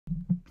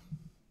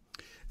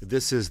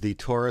This is the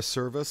Torah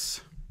service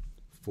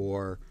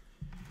for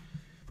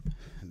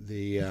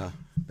the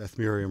Beth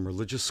Miriam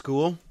Religious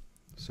School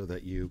so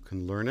that you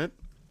can learn it.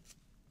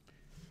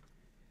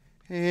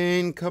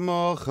 Ein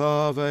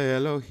kamocha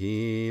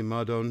ve'Elohim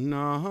Adonai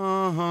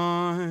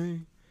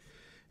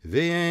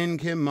ve'ein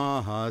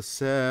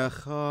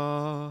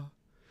kema'asecha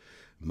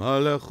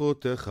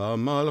malachutecha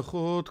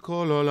malchut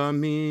kol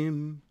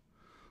olamim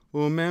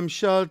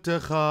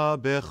u'memshaltecha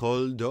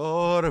bechol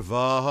dor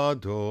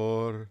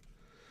v'ador.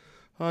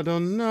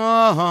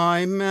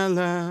 Adonai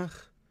melech,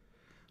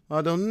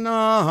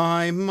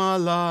 Adonai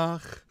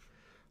malach,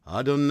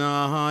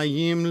 Adonai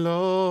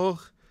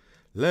yimloch,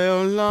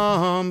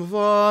 leolam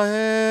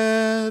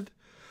vahed.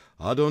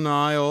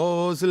 Adonai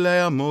oz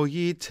le'amo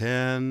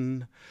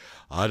yiten,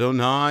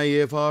 Adonai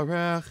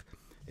yivarech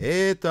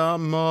et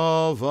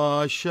amo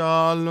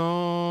v'shalom.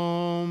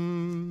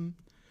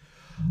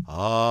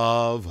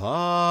 Av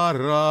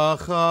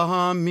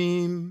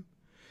harachamim,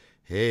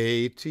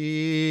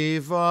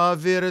 Heitiva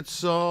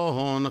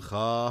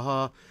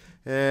virtzoncha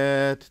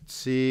et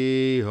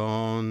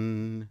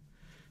Tzion,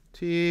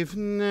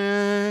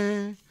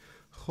 tivne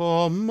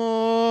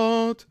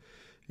chomot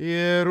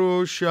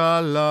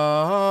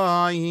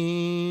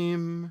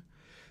Yerushalayim,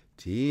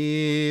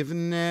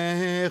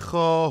 tivne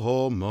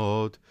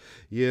chomot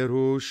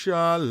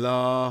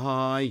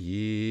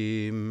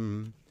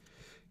Yerushalayim,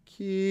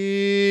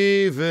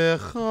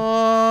 kivecha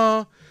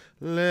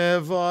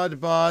levad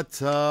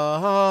batachnu,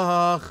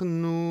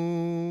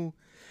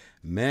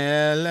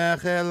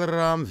 melech el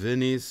ram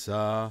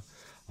v'nisa,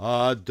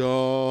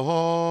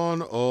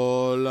 adon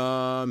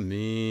olamim.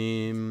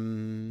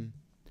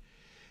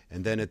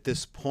 And then at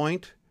this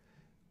point,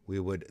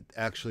 we would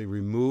actually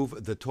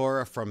remove the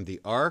Torah from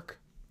the ark.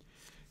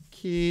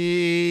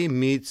 Ki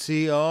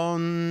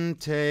mitzion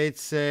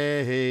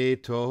tetzei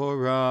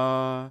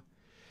Torah,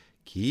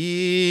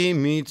 ki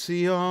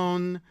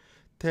mitzion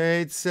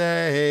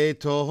Tetzei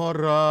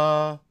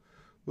Torah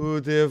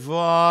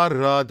u'devar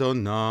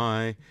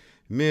Adonai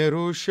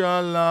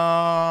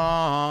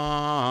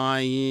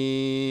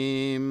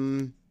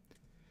mirushalayim.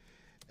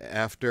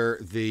 After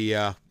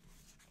the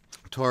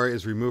Torah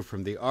is removed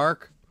from the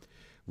ark,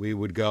 we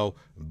would go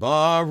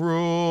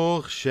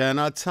Baruch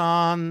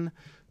Shenatan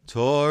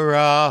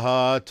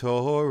Torah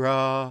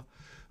Torah,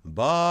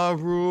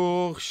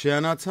 Baruch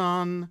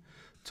Shenatan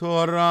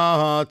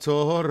Torah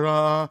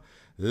Torah,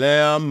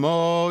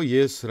 Le'amo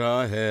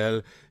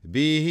Yisrael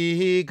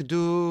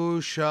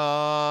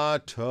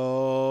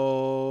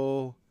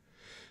b'kdushato.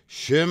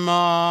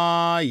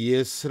 Shema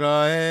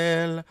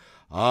Yisrael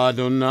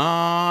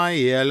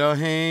Adonai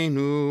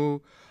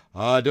Eloheinu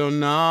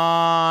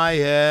Adonai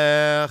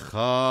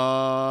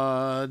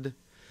Echad.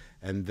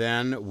 And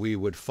then we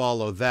would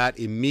follow that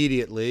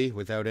immediately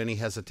without any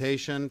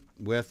hesitation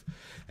with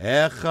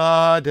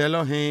Echad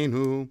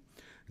Eloheinu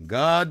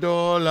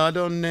Gadol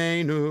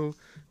Adonenu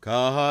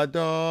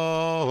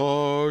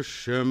Kadosh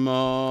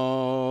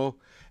Shemo.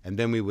 And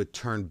then we would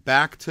turn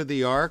back to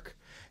the ark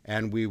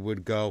and we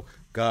would go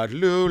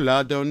Gadlu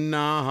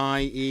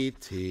Ladonai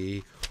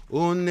iti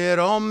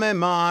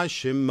uniromema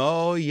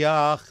Shemo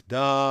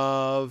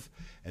yachdav.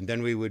 And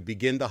then we would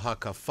begin the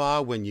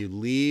hakafa. When you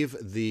leave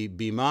the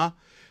bima,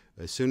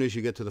 as soon as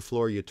you get to the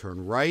floor, you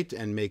turn right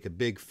and make a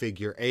big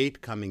figure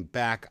 8 coming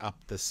back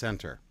up the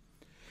center.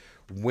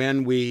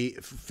 When we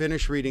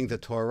finish reading the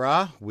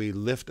Torah, we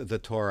lift the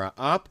Torah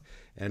up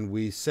and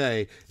we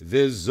say,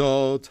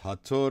 Vizot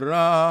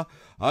HaTorah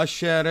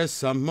asher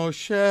esam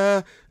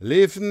Moshe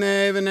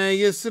lifnei v'nei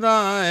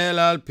Yisrael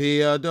al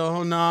pi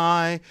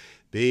Adonai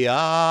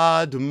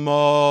biad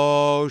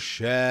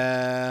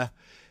Moshe.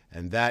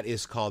 And that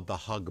is called the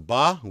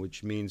Hagbah,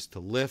 which means to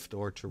lift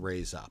or to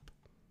raise up.